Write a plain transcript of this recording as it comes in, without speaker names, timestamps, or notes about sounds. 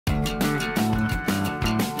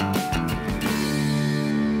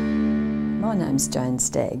My name's Joan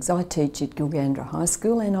Staggs. I teach at Gilgandra High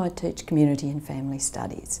School and I teach Community and Family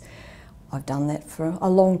Studies. I've done that for a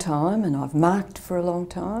long time and I've marked for a long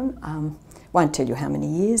time. Won't tell you how many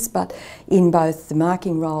years, but in both the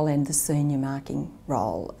marking role and the senior marking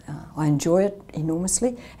role. I enjoy it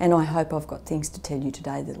enormously and I hope I've got things to tell you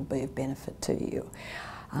today that'll be of benefit to you.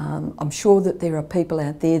 I'm sure that there are people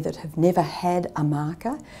out there that have never had a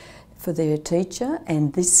marker for their teacher,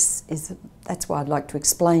 and that's why I'd like to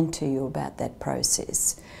explain to you about that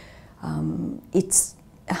process. I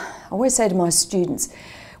always say to my students,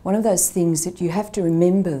 one of those things that you have to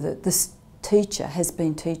remember that this teacher has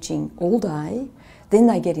been teaching all day, then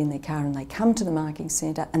they get in their car and they come to the marking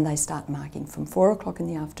centre and they start marking from 4 o'clock in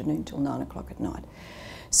the afternoon till 9 o'clock at night.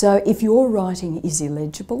 So if your writing is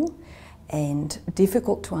illegible and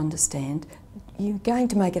difficult to understand, you're going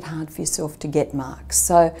to make it hard for yourself to get marks.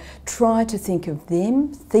 So try to think of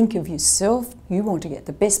them, think of yourself. You want to get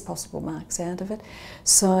the best possible marks out of it.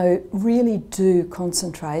 So really do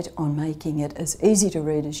concentrate on making it as easy to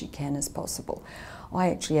read as you can as possible. I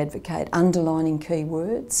actually advocate underlining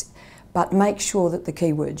keywords, but make sure that the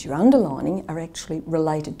keywords you're underlining are actually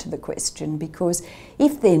related to the question, because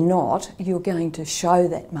if they're not, you're going to show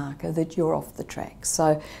that marker that you're off the track.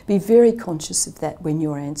 So be very conscious of that when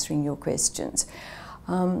you're answering your questions.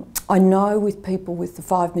 I know with people with the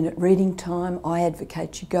 5-minute reading time, I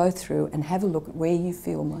advocate you go through and have a look at where you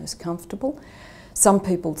feel most comfortable. Some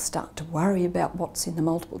people start to worry about what's in the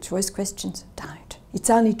multiple choice questions. Don't. It's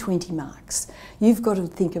only 20 marks. You've got to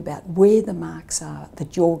think about where the marks are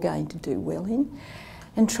that you're going to do well in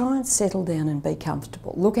and try and settle down and be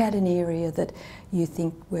comfortable. Look at an area that you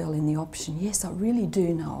think, well, in the option, yes, I really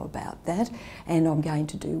do know about that and I'm going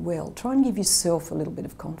to do well. Try and give yourself a little bit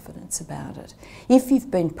of confidence about it. If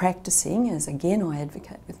you've been practicing, as again I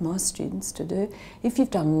advocate with my students to do, if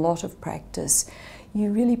you've done a lot of practice, you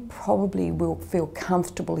really probably will feel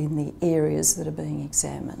comfortable in the areas that are being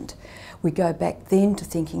examined. We go back then to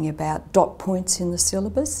thinking about dot points in the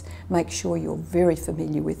syllabus. Make sure you're very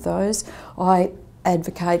familiar with those. I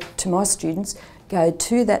advocate to my students, go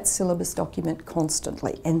to that syllabus document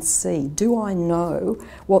constantly and see, do I know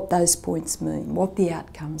what those points mean, what the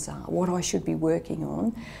outcomes are, what I should be working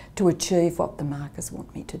on to achieve what the markers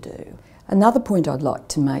want me to do. Another point I'd like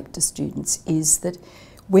to make to students is that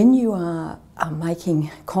when you are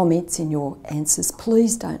making comments in your answers,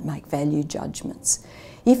 please don't make value judgments.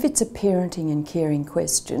 If it's a parenting and caring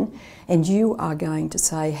question and you are going to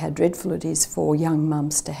say how dreadful it is for young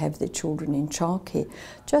mums to have their children in childcare,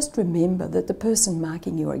 just remember that the person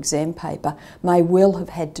marking your exam paper may well have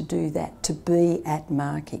had to do that to be at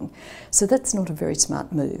marking. So that's not a very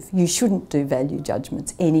smart move. You shouldn't do value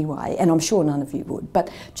judgments anyway, and I'm sure none of you would,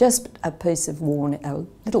 but just a piece of warning, a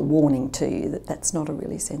little warning to you that that's not a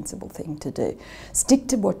really sensible thing to do. Stick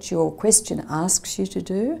to what your question asks you to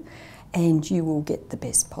do, and you will get the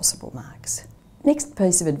best possible marks. Next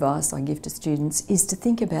piece of advice I give to students is to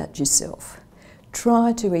think about yourself.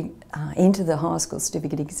 Try to enter the high school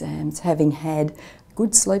certificate exams having had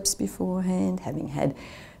good sleeps beforehand, having had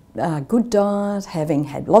good diet, having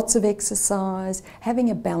had lots of exercise, having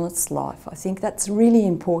a balanced life. I think that's really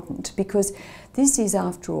important because this is,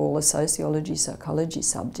 after all, a sociology, psychology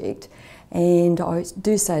subject, and I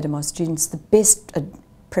do say to my students the best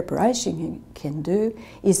preparation you can do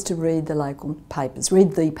is to read the local papers,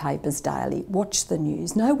 read the papers daily, watch the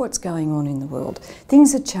news, know what's going on in the world.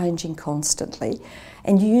 Things are changing constantly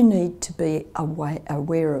and you need to be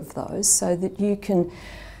aware of those so that you can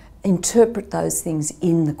interpret those things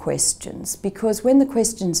in the questions, because when the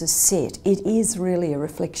questions are set, it is really a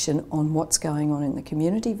reflection on what's going on in the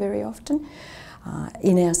community very often.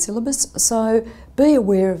 In our syllabus, so be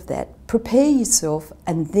aware of that, prepare yourself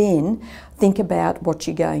and then think about what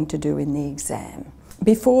you're going to do in the exam.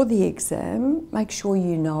 Before the exam, make sure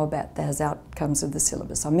you know about those outcomes of the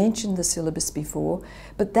syllabus. I mentioned the syllabus before,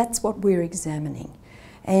 but that's what we're examining.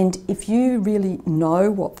 And if you really know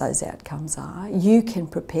what those outcomes are, you can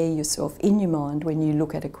prepare yourself in your mind when you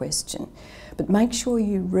look at a question. But make sure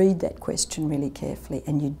you read that question really carefully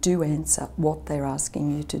and you do answer what they're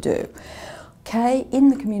asking you to do. Okay, in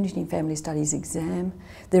the Community and Family Studies exam,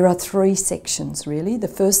 there are 3 sections really. The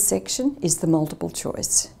first section is the multiple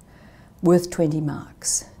choice, worth 20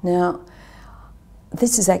 marks. Now,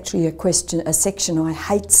 this is actually a section I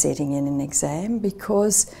hate setting in an exam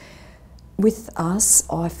because with us,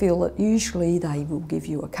 I feel that usually they will give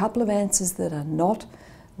you a couple of answers that are not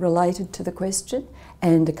related to the question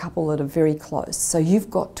and a couple that are very close. So you've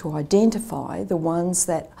got to identify the ones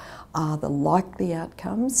that are the likely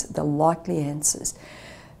outcomes, the likely answers.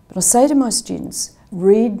 But I say to my students,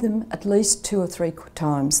 Read them at least 2 or 3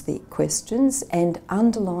 times, the questions, and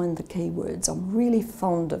underline the keywords. I'm really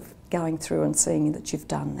fond of going through and seeing that you've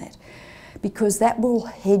done that, because that will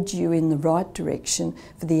head you in the right direction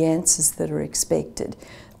for the answers that are expected.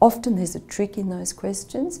 Often there's a trick in those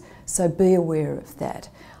questions, so be aware of that.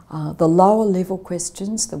 The lower level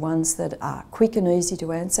questions, the ones that are quick and easy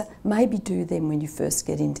to answer, maybe do them when you first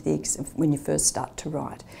get into when you first start to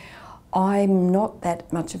write. I'm not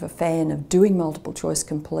that much of a fan of doing multiple choice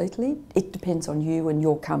completely. It depends on you and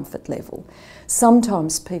your comfort level.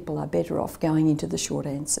 Sometimes people are better off going into the short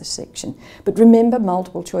answer section. But remember,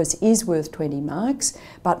 multiple choice is worth 20 marks,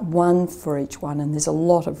 but 1 for each one, and there's a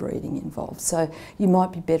lot of reading involved. So you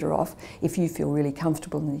might be better off, if you feel really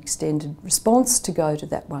comfortable in the extended response, to go to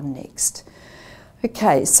that one next.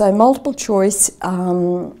 Okay, so multiple choice,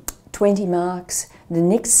 20 marks. The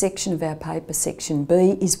next section of our paper, section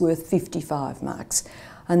B, is worth 55 marks,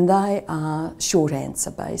 and they are short answer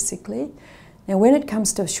basically. Now when it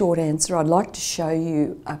comes to a short answer, I'd like to show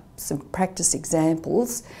you some practice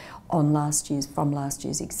examples on from last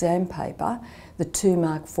year's exam paper, the 2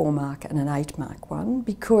 mark, 4 mark and an 8 mark one,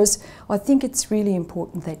 because I think it's really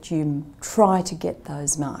important that you try to get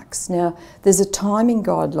those marks. Now there's a timing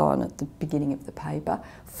guideline at the beginning of the paper.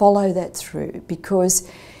 Follow that through, because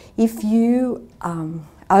if you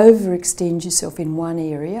overextend yourself in one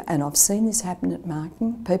area, and I've seen this happen at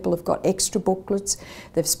marking, people have got extra booklets,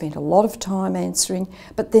 they've spent a lot of time answering,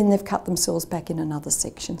 but then they've cut themselves back in another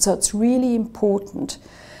section. So it's really important,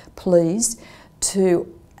 please,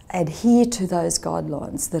 to adhere to those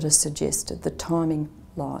guidelines that are suggested, the timing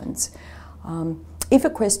lines. If a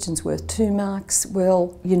question's worth 2 marks,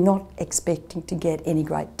 well, you're not expecting to get any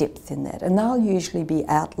great depth in that, and they'll usually be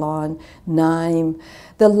outline, name,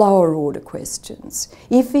 the lower order questions.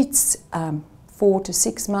 If it's 4 to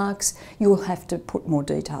 6 marks, you'll have to put more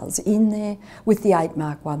details in there. With the 8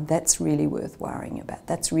 mark one, that's really worth worrying about.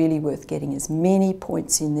 That's really worth getting as many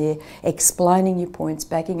points in there, explaining your points,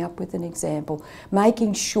 backing up with an example,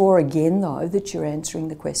 making sure again though that you're answering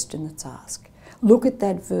the question that's asked. Look at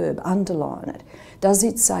that verb, underline it. Does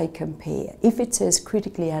it say compare? If it says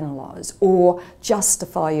critically analyse or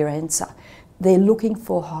justify your answer, they're looking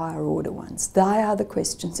for higher order ones. They are the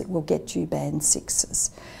questions that will get you band 6s.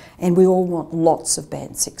 And we all want lots of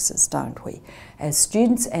band 6s, don't we? As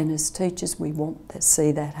students and as teachers, we want to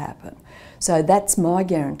see that happen. So that's my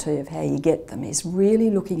guarantee of how you get them, is really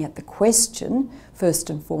looking at the question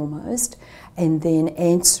first and foremost, and then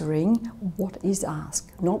answering what is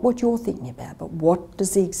asked. Not what you're thinking about, but what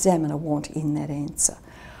does the examiner want in that answer.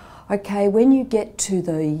 Okay, when you get to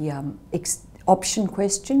the option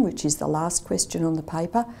question, which is the last question on the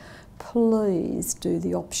paper, please do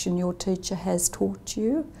the option your teacher has taught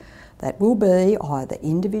you. That will be either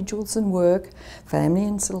individuals and work, family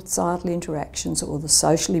and societal interactions, or the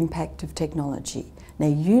social impact of technology. Now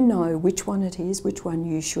you know which one it is, which one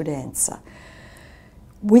you should answer.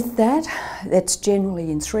 With that, that's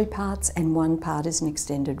generally in 3 parts, and 1 part is an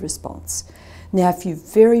extended response. Now if you're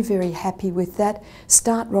very, very happy with that,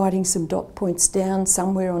 start writing some dot points down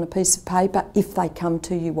somewhere on a piece of paper if they come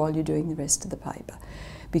to you while you're doing the rest of the paper,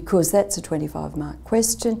 because that's a 25 mark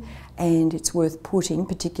question, and it's worth putting,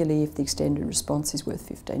 particularly if the extended response is worth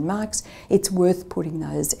 15 marks, it's worth putting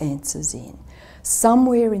those answers in.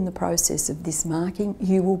 Somewhere in the process of this marking,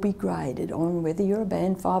 you will be graded on whether you're a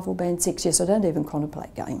band 5 or band 6. Yes, I don't even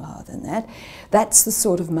contemplate going lower than that. That's the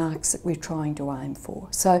sort of marks that we're trying to aim for.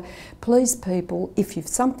 So please people, if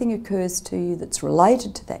something occurs to you that's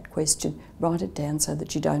related to that question, write it down so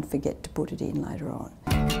that you don't forget to put it in later on.